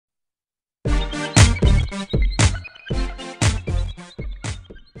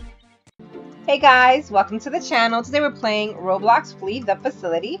Hey guys, welcome to the channel. Today we're playing Roblox Flee the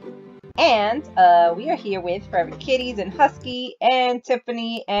Facility. And we are here with Forever Kitties and Husky and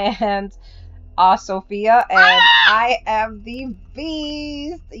Tiffany and Sophia. And I am the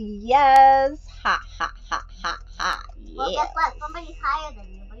Beast. Yes. Ha ha ha ha ha. Yes. Well, guess what? Somebody's higher than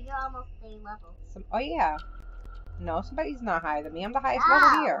you, but you're almost same level. Oh yeah. No, somebody's not higher than me. I'm the highest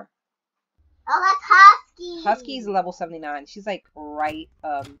level here. Oh, that's Husky. Husky's level 79. She's like right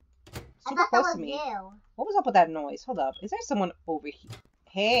super close to me. You. What was up with that noise? Hold up. Is there someone over here?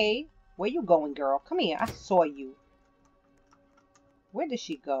 Hey, where you going, girl? Come here. I saw you. Where did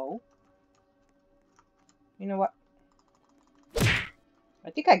she go? You know what? I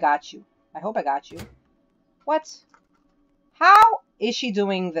think I got you. I hope I got you. What? How is she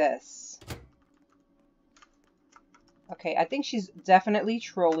doing this? Okay, I think she's definitely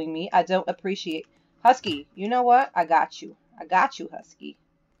trolling me. I don't appreciate... Husky, you know what? I got you. I got you, Husky.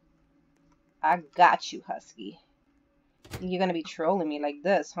 I got you, Husky. You're gonna be trolling me like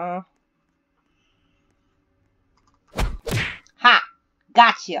this, huh? Ha!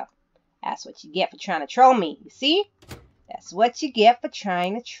 Gotcha! That's what you get for trying to troll me. You see? That's what you get for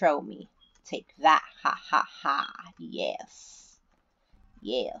trying to troll me. Take that. Ha ha ha. Yes.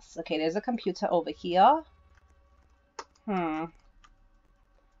 Yes. Okay, there's a computer over here.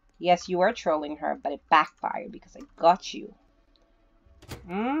 Yes, you are trolling her, but it backfired because I got you.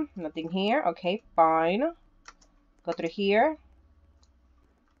 Nothing here. Okay, fine. Go through here.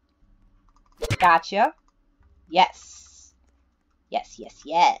 Gotcha. Yes. Yes, yes,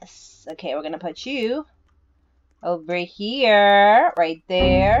 yes. Okay, we're gonna put you over here. Right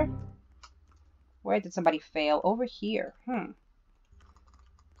there. Where did somebody fail? Over here. Come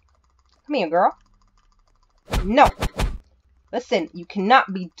here, girl. No. Listen, you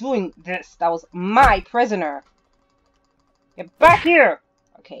cannot be doing this. That was my prisoner. Get back here.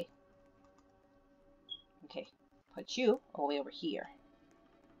 Okay. Okay. Put you all the way over here.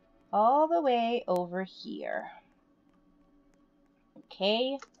 All the way over here.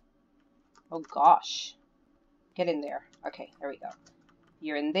 Okay. Oh gosh. Get in there. Okay, there we go.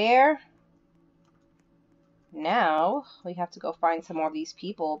 You're in there. Now, we have to go find some more of these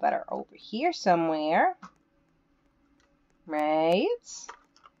people that are over here somewhere. Right?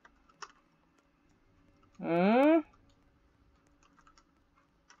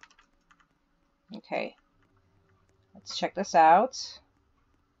 Okay. Let's check this out.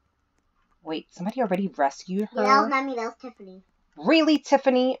 Wait, somebody already rescued her? Yeah, that was not me, that was Tiffany. Really,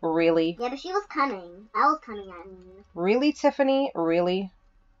 Tiffany? Really? Yeah, but she was coming. I was coming at me. Really, Tiffany? Really?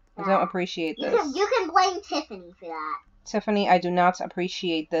 Yeah. I don't appreciate this. You can blame Tiffany for that. Tiffany, I do not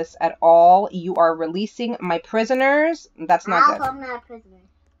appreciate this at all. You are releasing my prisoners. That's not good. I'm not a prisoner.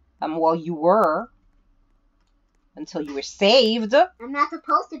 Well, you were. Until you were saved. I'm not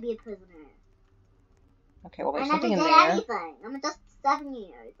supposed to be a prisoner. Okay, well, there's I never something in did there. anything. I'm just 7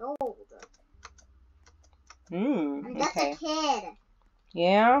 years old. I'm just a kid.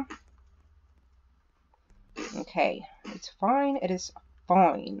 Yeah? Okay. It's fine. It is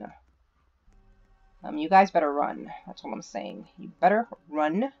fine. You guys better run. That's all I'm saying. You better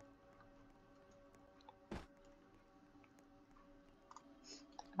run.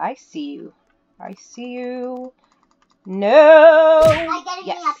 I see you. I see you. No! I get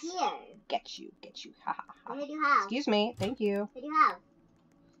yes. up here. Get you. Get you. Ha ha ha. What do you have? Excuse me. Thank you. What do you have?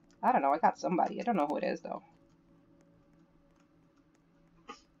 I don't know. I got somebody. I don't know who it is, though.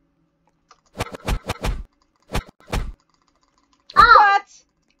 What?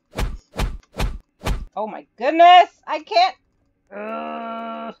 Oh my goodness! I can't.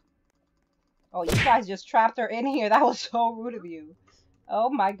 Oh, you guys just trapped her in here. That was so rude of you. Oh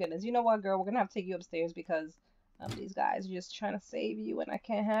my goodness. You know what, girl? We're gonna have to take you upstairs because these guys are just trying to save you, and I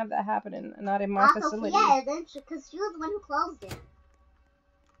can't have that happening. Not in my facility. Yeah, because she was the one who closed it.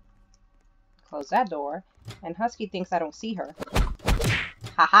 Close that door. And Husky thinks I don't see her.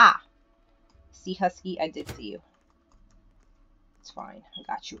 Haha. See, Husky, I did see you. It's fine. I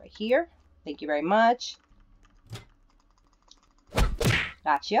got you right here. Thank you very much.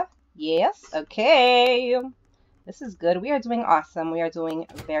 Gotcha. Yes. Okay. This is good. We are doing awesome. We are doing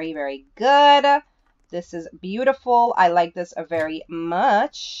very, very good. This is beautiful. I like this very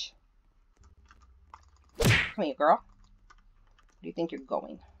much. Come here, girl. Where do you think you're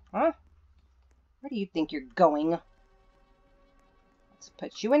going? Huh? Where do you think you're going? Let's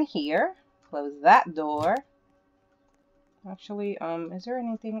put you in here. Close that door. Actually, is there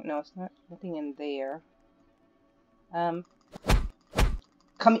anything? No, it's not. Nothing in there.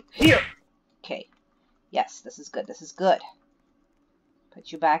 Come here. Okay. Yes, this is good. This is good.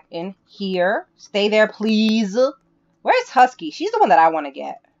 Put you back in here. Stay there, please. Where's Husky? She's the one that I want to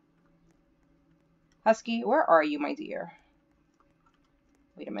get. Husky, where are you, my dear?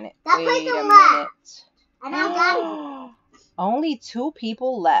 Wait a minute. That Wait person a left. minute. And I'm done. Only 2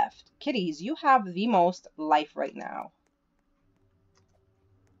 people left. Kitties, you have the most life right now.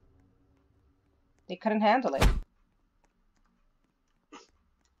 They couldn't handle it.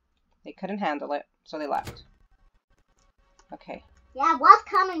 They couldn't handle it, so they left. Okay. Yeah, I was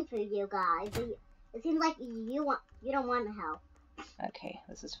coming for you guys. It seems like you don't want to help. Okay,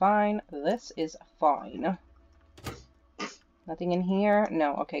 this is fine. This is fine. Nothing in here?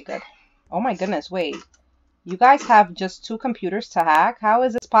 No. Okay, good. Oh my goodness, wait. You guys have just 2 computers to hack? How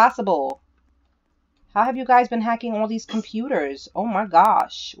is this possible? How have you guys been hacking all these computers? Oh my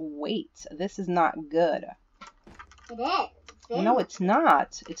gosh. Wait, this is not good. It is. No, it's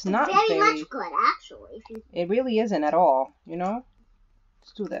not. It's not very much good, actually. It really isn't at all, you know?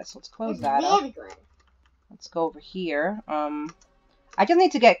 Let's do this. Let's close that up. It's very good. Let's go over here. I just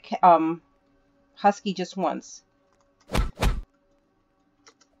need to get Husky just once. Oh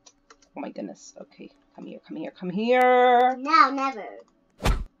my goodness. Okay, come here, come here, come here. No, never.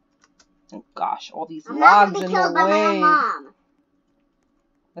 Oh gosh, all these I'm logs not in gonna be killed the by way. my mom.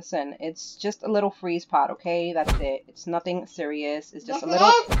 Listen, it's just a little freeze pot, okay? That's it. It's nothing serious. It's just Yes, a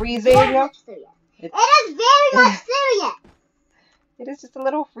little freezing. Very much serious. It is very much serious. It is just a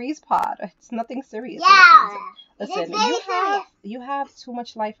little freeze pot. It's nothing serious. Yeah. Listen, it is very serious. you have too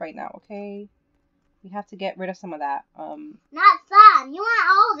much life right now, okay? We have to get rid of some of that. Not some. You want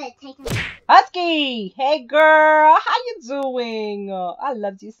all of it taken. Husky! Hey girl, how you doing? I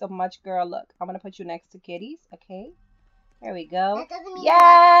love you so much, girl. Look, I'm gonna put you next to Kitties, okay? There we go. That doesn't mean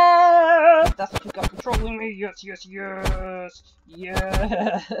yes! That's what you got controlling me. Yes, yes, yes.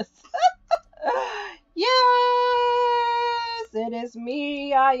 Yes. Yes! It is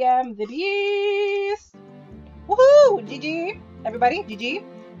me. I am the beast. Woohoo! GG. Everybody, GG.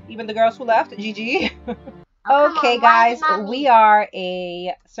 Even the girls who left, GG. Okay, guys, we are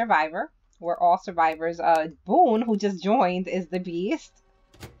a survivor. We're all survivors. Boone, who just joined, is the beast.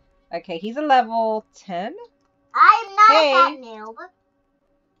 Okay, he's a level 10. I'm not Hey. a fat noob.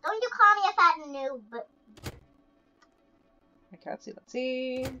 Don't you call me a fat noob. Okay, let's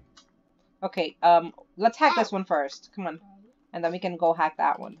see. Okay, let's hack this one first. Come on. And then we can go hack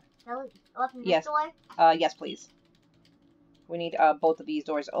that one. So, open Yes. this door? Yes, please. We need both of these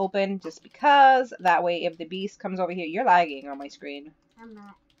doors open, just because that way if the beast comes over here, you're lagging on my screen. I'm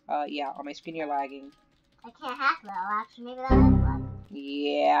not. Yeah, on my screen you're lagging. I can't hack though. Actually, maybe that is lag.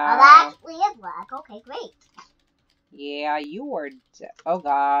 Yeah. Oh, that actually is lag. Okay, great. Yeah, you were. Oh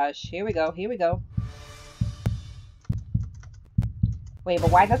gosh. Here we go. Here we go. Wait,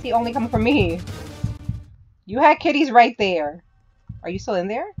 but why does he only come from me? You had Kitties right there. Are you still in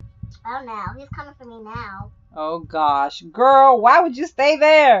there? Oh no, he's coming for me now. Oh gosh. Girl, why would you stay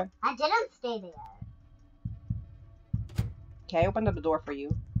there? I didn't stay there. Okay, I opened up the door for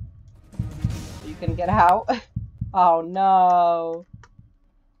you. So you can get out. Oh no.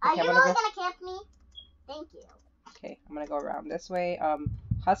 Are Okay, you I'm really gonna go. gonna camp me? Thank you. Okay, I'm gonna go around this way.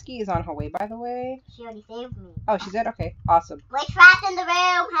 Husky is on her way, by the way. She already saved me. Oh, she did? Okay, awesome. We're trapped in the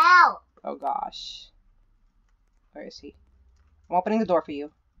room. Help! Oh gosh. Where is he? I'm opening the door for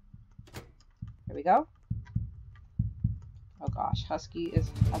you. Here we go. Oh gosh, Husky has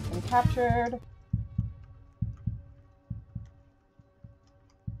been captured.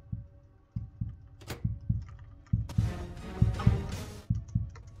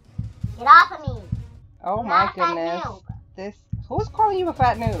 Get off of me. Oh I'm my not a fat goodness. noob. Who's calling you a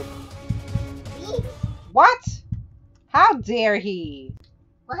fat noob? Me? What? How dare he?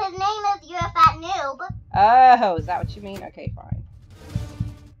 Well, his name is You're a Fat Noob. Oh, is that what you mean? Okay, fine.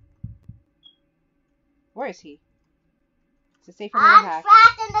 Where is he? Is it safe for me to I'm hack?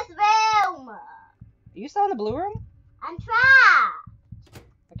 trapped in this room. Are you still in the blue room? I'm trapped.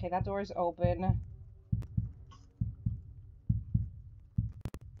 Okay, that door is open.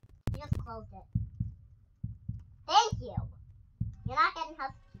 You just closed it. Thank you. You're not getting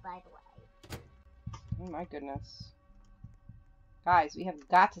husky, by the way. Oh my goodness. Guys, we have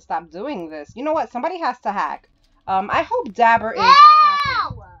got to stop doing this. You know what? Somebody has to hack. I hope Dabber is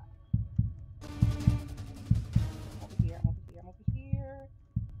hacking. No! I'm over here.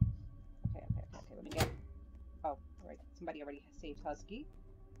 Okay, let me get... Oh, alright. Somebody already saved Husky.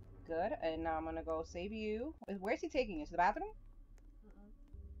 Good, and now I'm gonna go save you. Where's he taking you? To the bathroom?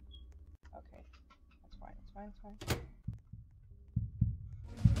 Okay. That's fine.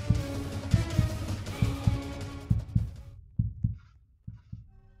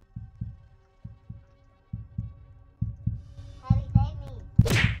 Heavy, save me.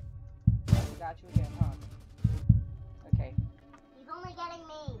 Got you again, huh? Okay. He's only getting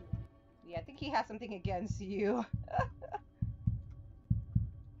me. Yeah, I think he has something against you.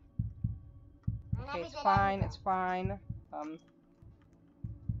 Okay, it's fine. It's fine.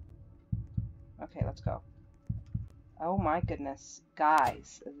 Okay, let's go. Oh my goodness.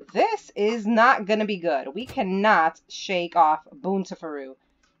 Guys, this is not gonna be good. We cannot shake off Boontifaroo.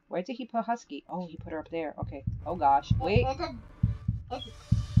 Where did he put Husky? Oh, he put her up there. Okay. Oh gosh. Wait.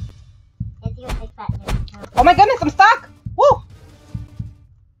 It's your big fat nose. Oh my goodness, I'm stuck! Woo!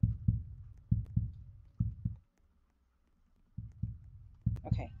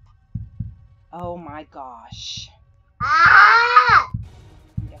 Okay. Oh my gosh. Ah!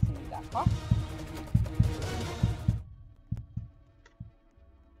 I'm guessing we got caught.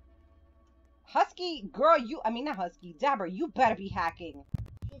 Husky, girl, not Husky, Dabber, you better be hacking.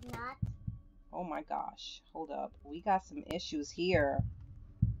 She's not. Oh my gosh. Hold up. We got some issues here.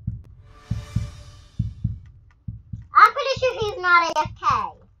 I'm pretty sure he's not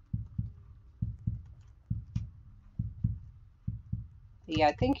AFK. Yeah,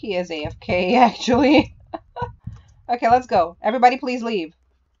 I think he is AFK, actually. Okay, let's go. Everybody please leave.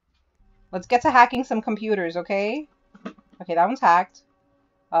 Let's get to hacking some computers, okay? Okay, that one's hacked.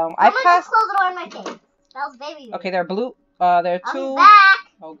 I passed. Close the door in my face. That was very rude. Okay, there are blue. There are two. I'm back.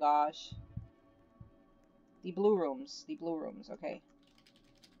 Oh gosh. The blue rooms. The blue rooms. Okay.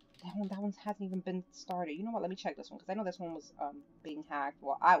 That one hasn't even been started. You know what? Let me check this one because I know this one was being hacked.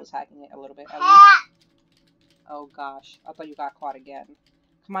 Well, I was hacking it a little bit at least. Oh gosh, I thought you got caught again.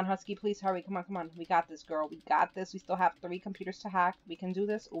 Come on, Husky, please hurry. Come on, come on. We got this, girl. We got this. We still have 3 computers to hack. We can do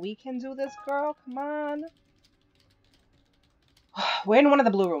this. We can do this, girl. Come on. We're in one of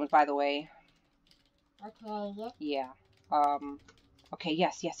the blue rooms, by the way. Okay. Yeah. Okay,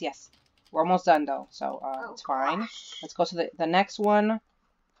 yes. We're almost done, though, so, it's fine. Gosh. Let's go to the next one.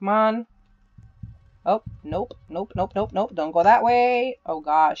 Come on. Oh, nope. Don't go that way. Oh,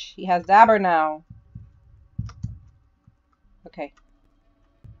 gosh. He has Dabber now. Okay.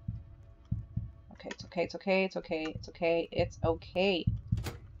 Okay, it's okay.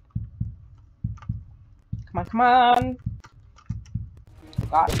 Come on. Oh,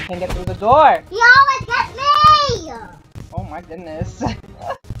 gosh, you can't get through the door. He always gets me! Oh, my goodness.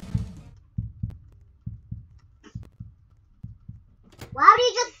 Why would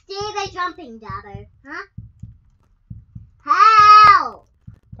you just stay there jumping, Dabber? Huh? Help!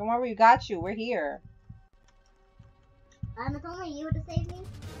 Don't worry, we got you. We're here. It's only you to save me.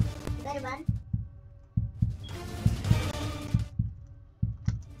 You better run.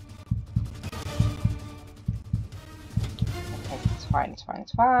 Okay, it's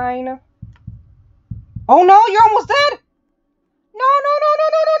fine. Oh no, you're almost dead! No.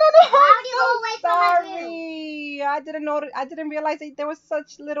 Why would you I'm go away from my room? sorry. I didn't realize that there was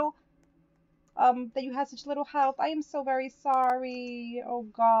such little, that you had such little health. I am so very sorry. Oh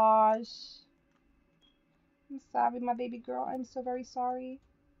gosh. I'm sorry, my baby girl. I'm so very sorry.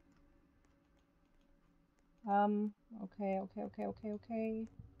 Okay.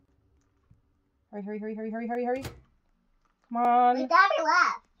 Hurry. Come on. Wait, Dabber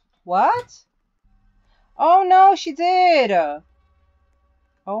left. What? Oh no, she did.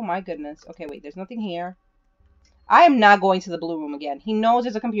 Oh my goodness. Okay, wait, there's nothing here. I am not going to the blue room again. He knows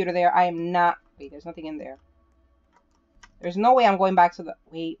there's a computer there. I am not. Wait, there's nothing in there. There's no way I'm going back to the...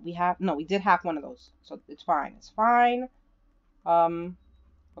 Wait, we did hack one of those. So it's fine.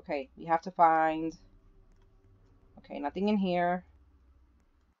 Okay, we have to find... Okay, nothing in here.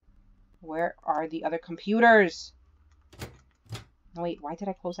 Where are the other computers? No, wait, why did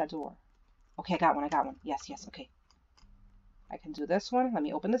I close that door? Okay, I got one. Yes, okay. I can do this one. Let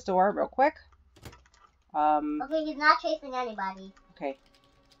me open this door real quick. Okay, he's not chasing anybody. Okay.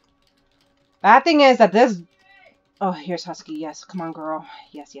 Bad thing is that this... Oh, here's Husky. Yes, come on, girl.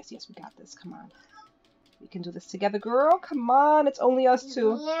 Yes, we got this. Come on. We can do this together, girl. Come on, it's only us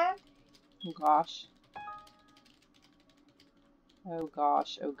two. Here. Oh, gosh. Oh,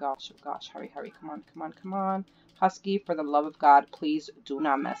 gosh. Hurry. Come on. Husky, for the love of God, please do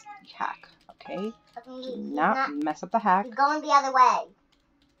not mess the hack, okay? Okay, Do not mess up the hack. He's going the other way.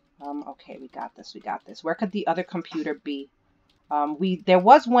 Okay, we got this. Where could the other computer be? There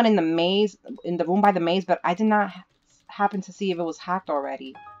was one in the maze, in the room by the maze, but I did not happen to see if it was hacked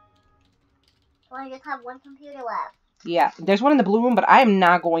already. So we just have one computer left. Yeah, there's one in the blue room, but I am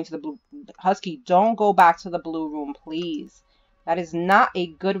not going to the blue... Husky, don't go back to the blue room, please. That is not a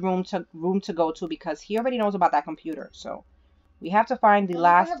good room to go to because he already knows about that computer. So we have to find the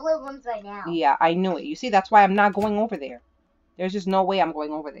last... He's in the blue rooms right now. Yeah, I knew it. You see, that's why I'm not going over there. There's just no way I'm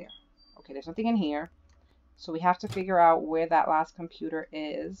going over there. Okay, there's nothing in here. So we have to figure out where that last computer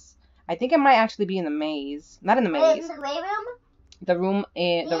is. I think it might actually be in the maze. Not in the maze. In the gray room? The room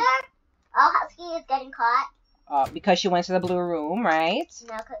in... Here? Oh, Husky is getting caught. Because she went to the blue room, right?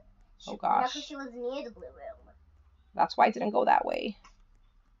 No, Oh gosh. because she was near the blue room. That's why I didn't go that way.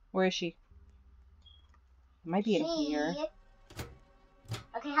 Where is she? It might be in here.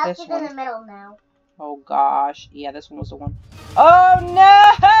 Okay, Husky's in the middle now. Oh gosh. Yeah, this one was the one. Oh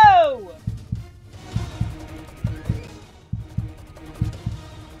no!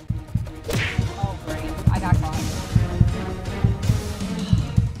 Oh great. I got caught.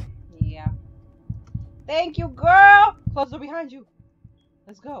 Yeah. Thank you, girl! Close the door behind you.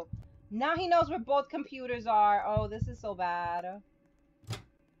 Let's go. Now he knows where both computers are. Oh, this is so bad.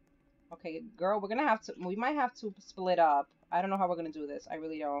 Okay, girl, we might have to split up. I don't know how we're gonna do this. I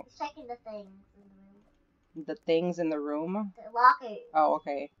really don't. Just checking the things in the room. The things in the room? The lockers. Oh,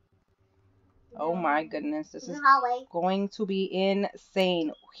 okay. Oh my goodness, this is hallway. going to be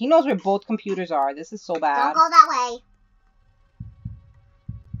insane. He knows where both computers are. This is so bad. Don't go that way.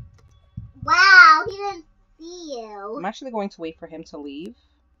 Wow, he didn't see you. I'm actually going to wait for him to leave.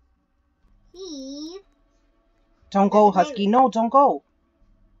 He... Don't go, Husky. No, don't go.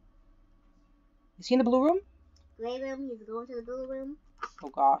 Is he in the blue room? Gray room. He's going to the blue room. Oh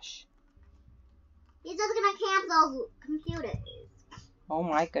gosh. He's just gonna camp those computers. Oh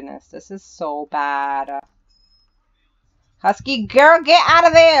my goodness, this is so bad. Husky girl, get out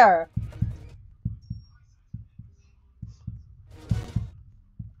of there!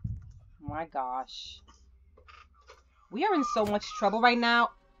 Oh my gosh. We are in so much trouble right now.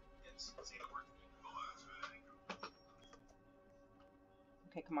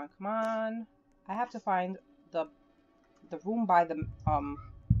 Okay, come on, come on. I have to find the room by the oh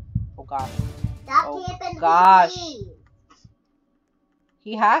gosh. Oh gosh.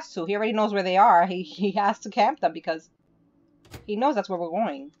 He has to. He already knows where they are. He has to camp them because he knows that's where we're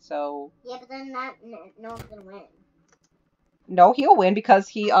going. So yeah, but then no one's gonna win. No, he'll win because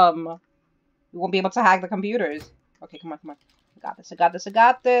he won't be able to hack the computers. Okay, come on, come on. I got this. I got this. I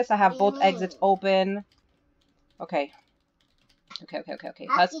got this. I have both exits open. Okay. Okay.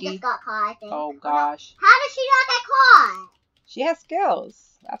 Husky just got caught, I think. Oh gosh. How did she not get caught? She has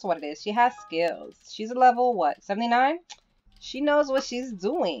skills. That's what it is. She has skills. She's a level, what, 79? She knows what she's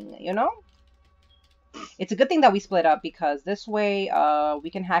doing, you know? It's a good thing that we split up because this way we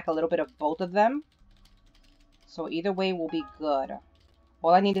can hack a little bit of both of them. So either way will be good.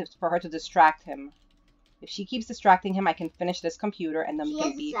 All I need is for her to distract him. If she keeps distracting him, I can finish this computer and then we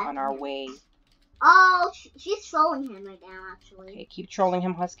can be on our way. Oh, she's trolling him right now, actually. Okay, keep trolling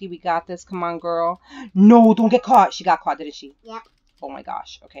him, Husky. We got this. Come on, girl. No, don't get caught. She got caught, didn't she? Yep. Oh my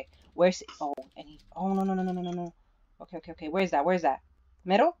gosh. Okay. Where's... Oh, oh, no. Okay. Where's that?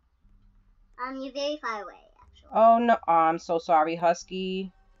 Middle? You're very far away, actually. Oh, no. Oh, I'm so sorry,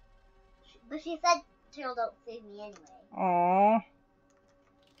 Husky. But she said Turtle don't save me anyway. Oh.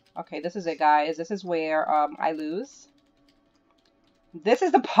 Okay, this is it, guys. This is where I lose. This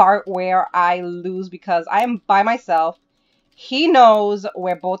is the part where I lose because I am by myself. He knows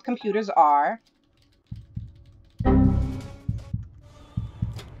where both computers are. Oh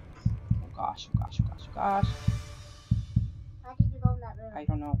gosh. Why did you go in that room? I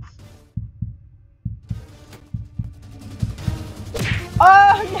don't know.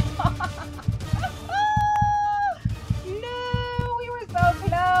 Oh no! No, we were so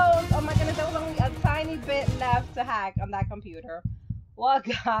close. Oh my goodness, there was only a tiny bit left to hack on that computer. Well,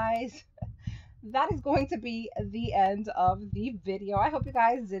 guys, that is going to be the end of the video. I hope you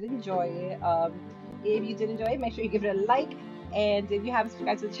guys did enjoy it. If you did enjoy it, make sure you give it a like. And if you haven't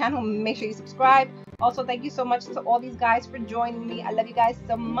subscribed to the channel, make sure you subscribe. Also, thank you so much to all these guys for joining me. I love you guys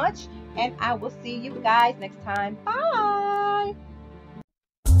so much. And I will see you guys next time. Bye!